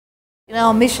You know,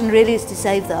 our mission really is to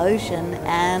save the ocean,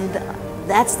 and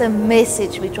that's the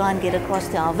message we try and get across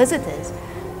to our visitors,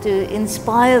 to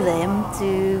inspire them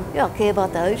to care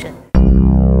about the ocean.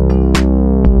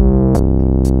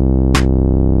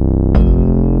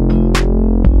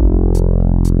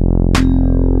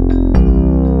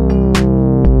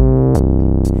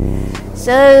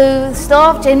 So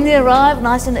staff generally arrive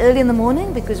nice and early in the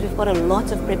morning because we've got a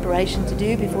lot of preparation to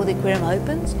do before the aquarium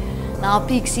opens. Now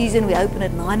peak season we open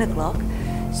at 9 o'clock,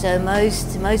 so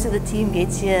most of the team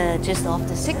gets here just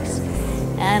after 6,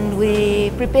 and we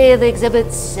prepare the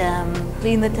exhibits,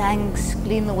 clean the tanks,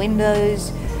 clean the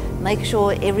windows, make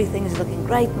sure everything's looking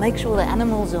great, make sure the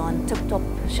animals are in tip-top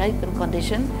shape and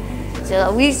condition.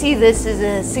 So we see this as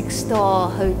a 6-star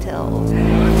hotel.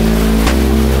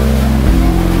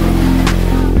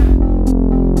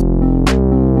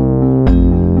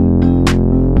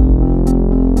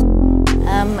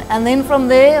 And then from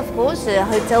there, of course, the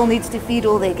hotel needs to feed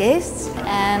all their guests,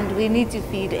 and we need to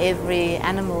feed every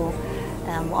animal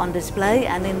on display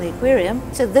and in the aquarium.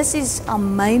 So this is our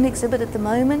main exhibit at the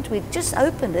moment. We just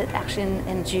opened it actually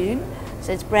in June,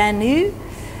 so it's brand new.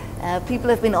 People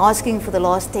have been asking for the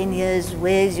last 10 years,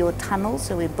 where's your tunnel?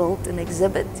 So we built an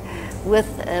exhibit with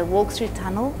a walk-through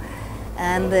tunnel,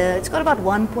 and it's got about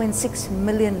 1.6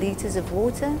 million litres of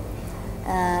water.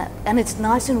 And it's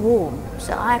nice and warm,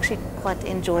 so I actually quite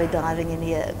enjoy diving in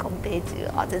here compared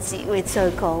to out at sea where it's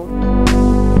so cold.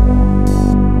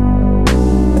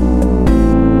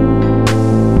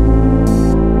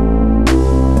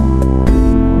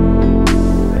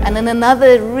 And then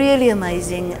another really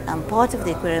amazing part of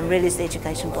the aquarium really is the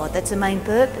education part. That's the main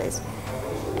purpose.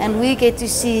 And we get to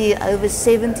see over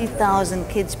 70,000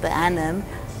 kids per annum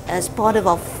as part of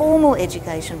our formal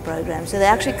education program. So they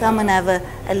actually come and have a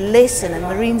lesson in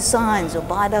marine science or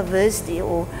biodiversity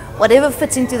or whatever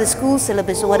fits into the school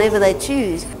syllabus or whatever they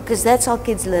choose, because that's how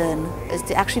kids learn, is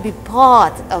to actually be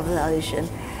part of the ocean.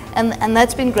 And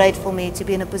that's been great for me, to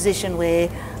be in a position where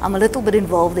I'm a little bit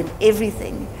involved in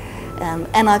everything,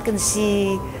 and I can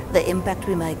see the impact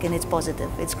we make, and it's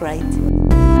positive, it's great.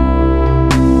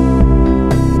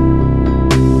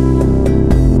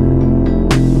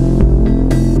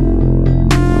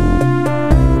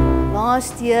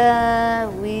 Last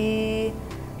year we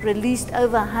released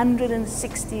over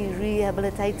 160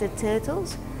 rehabilitated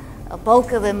turtles, a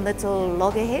bulk of them little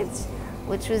loggerheads,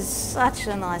 which was such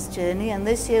a nice journey, and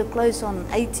this year close on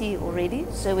 80 already.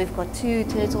 So we've got 2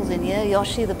 turtles in here.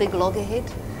 Yoshi, the big loggerhead,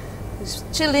 who's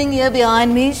chilling here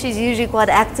behind me. She's usually quite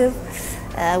active.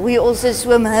 We also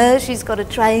swim her. She's got to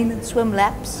train and swim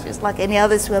laps just like any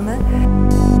other swimmer.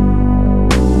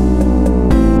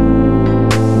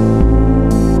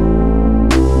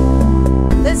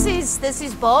 This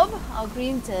is Bob, our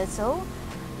green turtle,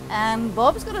 and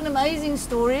Bob's got an amazing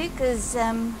story because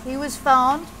he was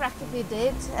found practically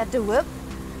dead at the whip,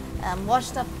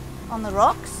 washed up on the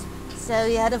rocks. So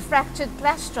he had a fractured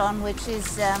plastron, which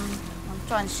is, I'll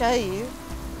try and show you.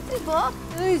 Hey Bob,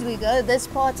 here we go, this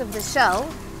part of the shell.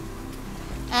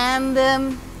 And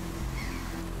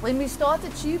when we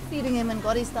started tube feeding him and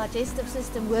got his digestive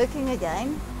system working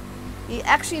again, he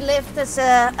actually left us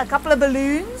a couple of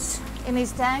balloons in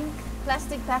his tank,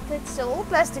 plastic packets, so all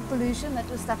plastic pollution that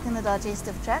was stuck in the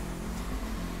digestive tract.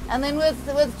 And then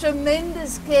with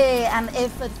tremendous care and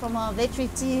effort from our veterinary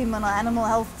team and our animal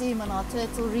health team and our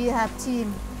turtle rehab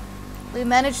team, we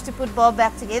managed to put Bob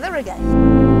back together again.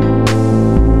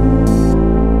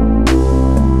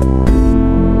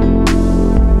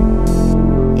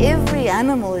 Every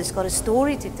animal has got a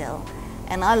story to tell,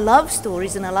 and I love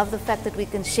stories, and I love the fact that we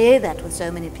can share that with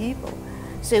so many people.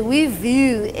 So we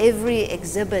view every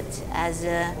exhibit as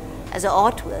an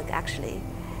artwork actually,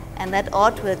 and that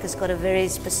artwork has got a very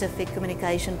specific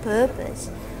communication purpose,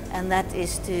 and that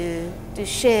is to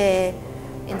share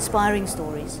inspiring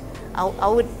stories. I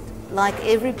would like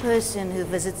every person who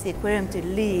visits the aquarium to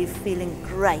leave feeling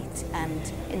great and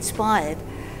inspired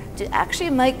to actually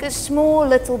make a small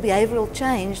little behavioral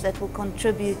change that will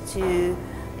contribute to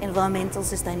environmental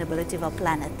sustainability of our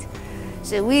planet.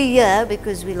 So we're here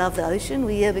because we love the ocean,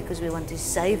 we're here because we want to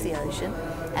save the ocean,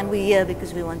 and we're here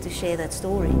because we want to share that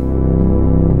story.